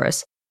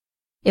Torvosaurus.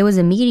 It was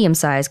a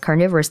medium-sized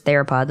carnivorous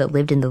theropod that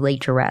lived in the late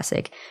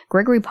Jurassic.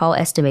 Gregory Paul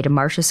estimated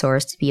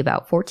Marshsaurus to be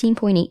about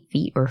 14.8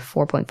 feet or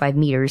 4.5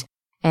 meters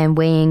and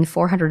weighing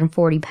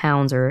 440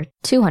 pounds or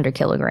 200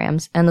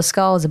 kilograms, and the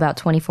skull is about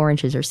 24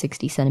 inches or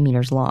 60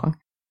 centimeters long.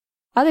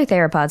 Other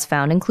theropods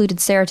found included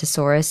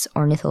Ceratosaurus,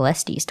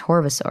 Ornitholestes,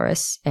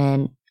 Torvosaurus,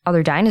 and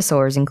other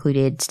dinosaurs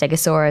included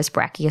Stegosaurus,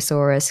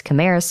 Brachiosaurus,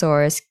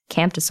 Camarasaurus,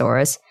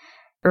 Camptosaurus.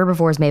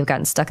 Herbivores may have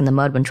gotten stuck in the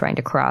mud when trying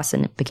to cross,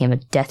 and it became a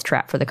death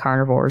trap for the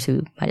carnivores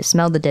who might have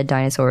smelled the dead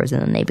dinosaurs,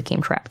 and then they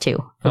became trapped too.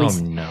 At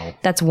least no.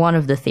 That's one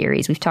of the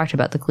theories. We've talked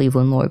about the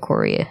Cleveland Lloyd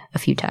Quarry a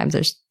few times.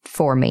 There's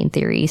 4 main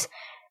theories.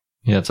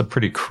 Yeah, it's a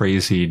pretty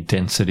crazy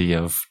density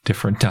of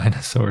different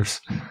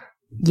dinosaurs.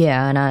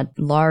 Yeah, and a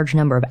large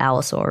number of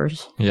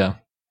allosaurs. Yeah.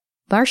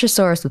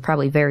 Marshsaurus was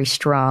probably very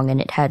strong,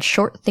 and it had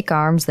short, thick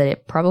arms that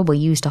it probably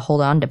used to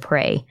hold on to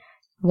prey.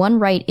 One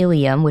right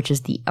ilium, which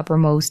is the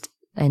uppermost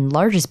and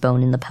largest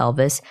bone in the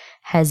pelvis,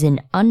 has an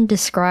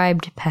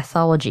undescribed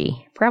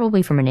pathology,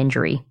 probably from an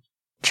injury.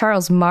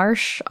 Charles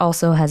Marsh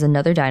also has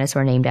another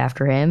dinosaur named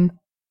after him,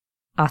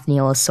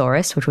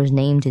 Othnialosaurus, which was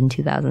named in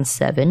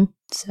 2007,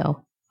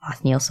 so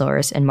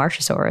Othnialosaurus and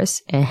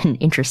Marshsaurus. And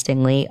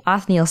interestingly,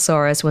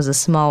 Othnialosaurus was a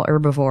small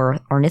herbivore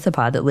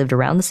ornithopod that lived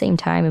around the same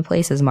time and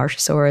place as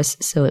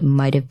Marshsaurus, so it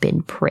might have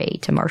been prey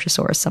to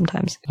Marshsaurus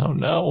sometimes. Oh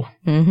no.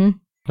 Mm-hmm.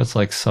 That's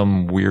like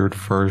some weird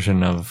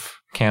version of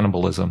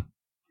cannibalism.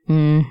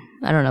 I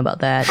don't know about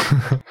that.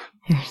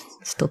 There's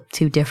still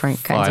 2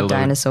 different kinds of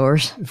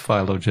dinosaurs.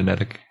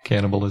 Phylogenetic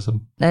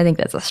cannibalism. I think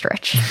that's a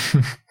stretch.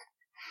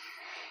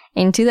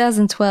 In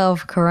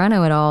 2012,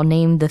 Carano et al.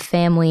 Named the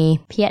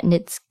family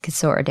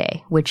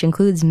Piatnitzcasauridae, which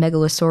includes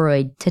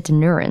megalosauroid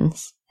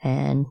titanurans,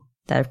 and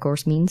that of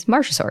course means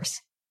Marshsaurus.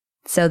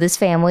 So this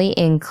family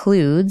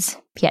includes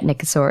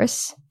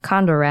Piatnicosaurus,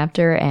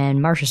 Condoraptor, and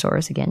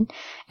Marshsaurus again,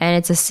 and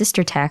it's a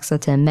sister taxa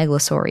to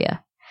Megalosauria.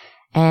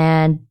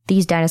 And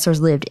these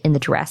dinosaurs lived in the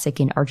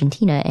Jurassic in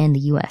Argentina and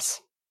the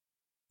US.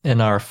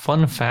 And our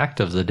fun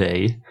fact of the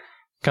day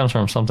comes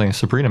from something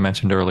Sabrina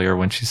mentioned earlier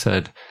when she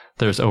said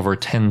there's over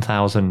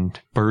 10,000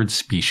 bird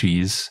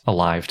species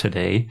alive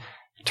today.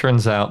 It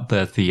turns out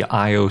that the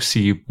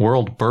IOC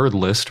World Bird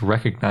List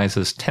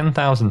recognizes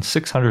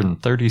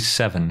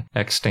 10,637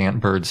 extant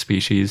bird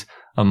species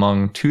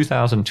among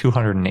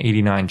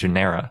 2,289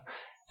 genera.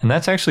 And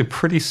that's actually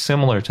pretty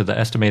similar to the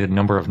estimated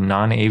number of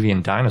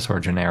non-avian dinosaur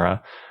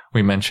genera.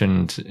 We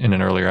mentioned in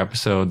an earlier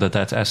episode that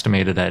that's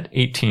estimated at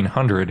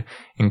 1,800,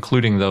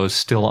 including those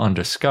still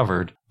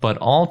undiscovered. But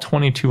all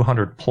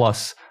 2,200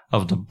 plus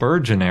of the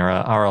bird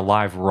genera are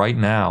alive right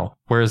now,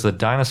 whereas the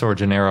dinosaur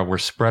genera were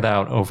spread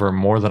out over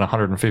more than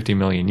 150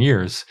 million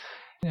years.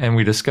 And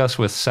we discussed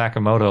with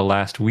Sakamoto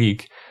last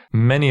week,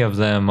 many of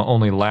them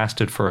only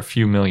lasted for a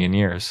few million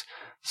years.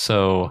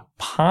 So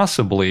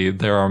possibly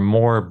there are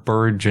more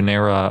bird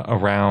genera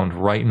around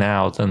right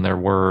now than there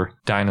were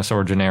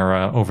dinosaur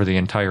genera over the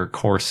entire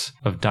course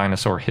of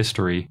dinosaur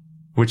history,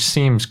 which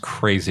seems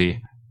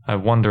crazy. I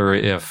wonder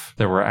if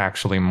there were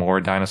actually more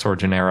dinosaur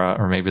genera,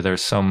 or maybe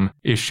there's some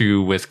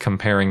issue with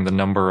comparing the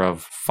number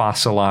of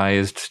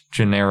fossilized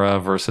genera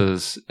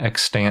versus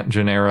extant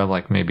genera,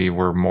 like maybe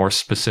we're more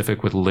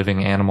specific with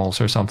living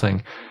animals or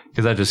something,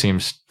 because that just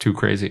seems too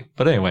crazy.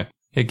 But anyway,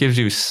 it gives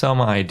you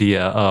some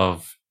idea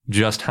of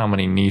just how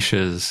many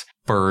niches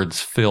birds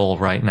fill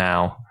right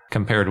now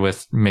compared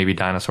with maybe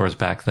dinosaurs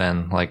back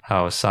then, like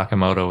how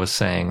Sakamoto was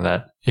saying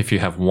that if you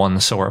have one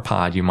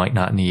sauropod, you might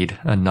not need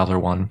another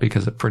one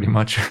because it pretty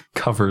much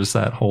covers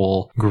that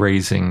whole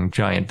grazing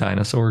giant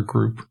dinosaur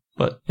group.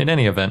 But in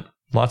any event,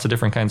 lots of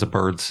different kinds of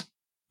birds.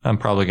 I'm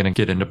probably going to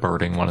get into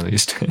birding one of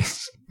these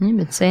days. You've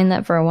been saying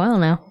that for a while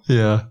now.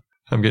 Yeah,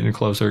 I'm getting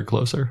closer and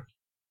closer.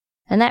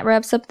 And that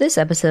wraps up this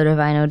episode of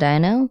I Know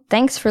Dino.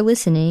 Thanks for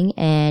listening,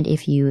 and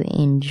if you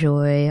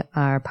enjoy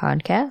our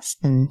podcast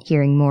and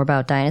hearing more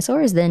about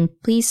dinosaurs, then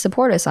please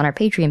support us on our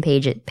Patreon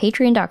page at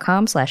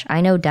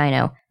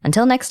patreon.com/iknowdino.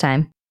 Until next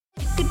time.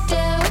 Good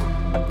day.